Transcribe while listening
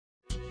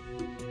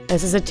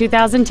This is a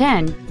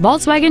 2010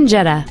 Volkswagen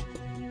Jetta.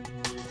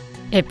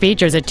 It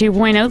features a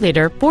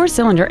 2.0-liter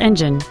four-cylinder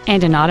engine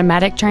and an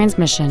automatic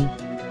transmission.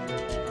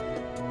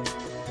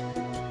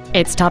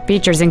 Its top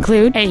features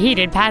include a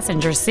heated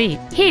passenger seat,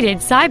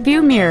 heated side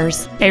view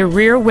mirrors, a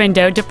rear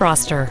window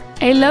defroster,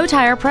 a low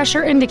tire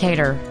pressure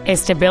indicator, a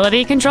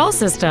stability control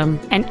system,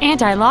 an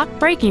anti-lock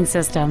braking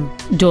system,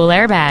 dual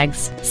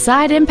airbags,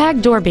 side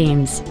impact door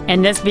beams,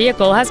 and this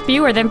vehicle has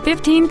fewer than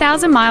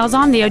 15,000 miles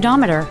on the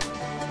odometer.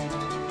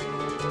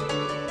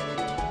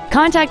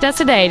 Contact us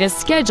today to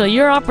schedule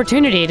your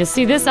opportunity to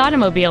see this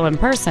automobile in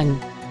person.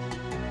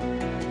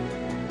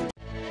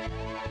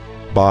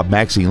 Bob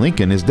Maxey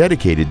Lincoln is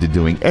dedicated to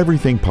doing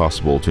everything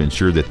possible to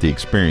ensure that the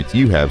experience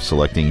you have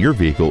selecting your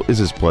vehicle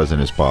is as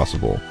pleasant as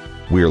possible.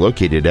 We are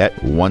located at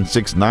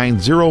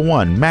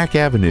 16901 Mack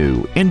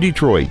Avenue in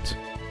Detroit.